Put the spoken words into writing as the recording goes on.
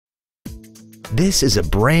This is a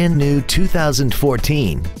brand new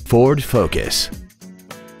 2014 Ford Focus.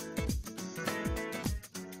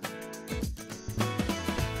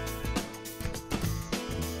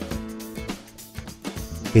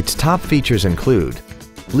 Its top features include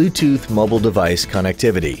Bluetooth mobile device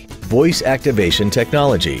connectivity, voice activation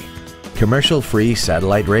technology, commercial-free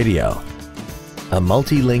satellite radio, a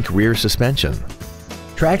multi-link rear suspension,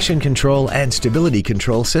 traction control and stability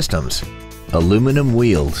control systems, aluminum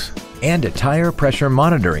wheels, and a tire pressure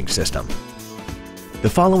monitoring system. The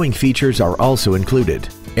following features are also included: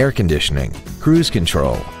 air conditioning, cruise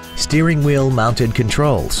control, steering wheel mounted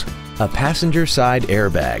controls, a passenger side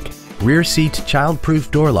airbag, rear seat child-proof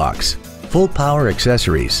door locks, full power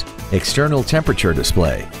accessories, external temperature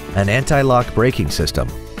display, an anti-lock braking system,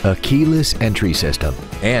 a keyless entry system,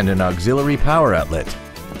 and an auxiliary power outlet.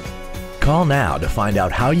 Call now to find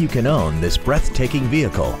out how you can own this breathtaking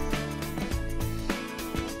vehicle.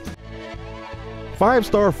 Five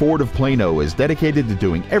Star Ford of Plano is dedicated to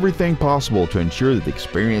doing everything possible to ensure that the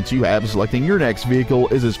experience you have selecting your next vehicle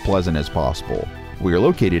is as pleasant as possible. We are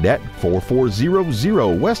located at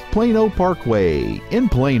 4400 West Plano Parkway in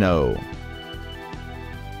Plano.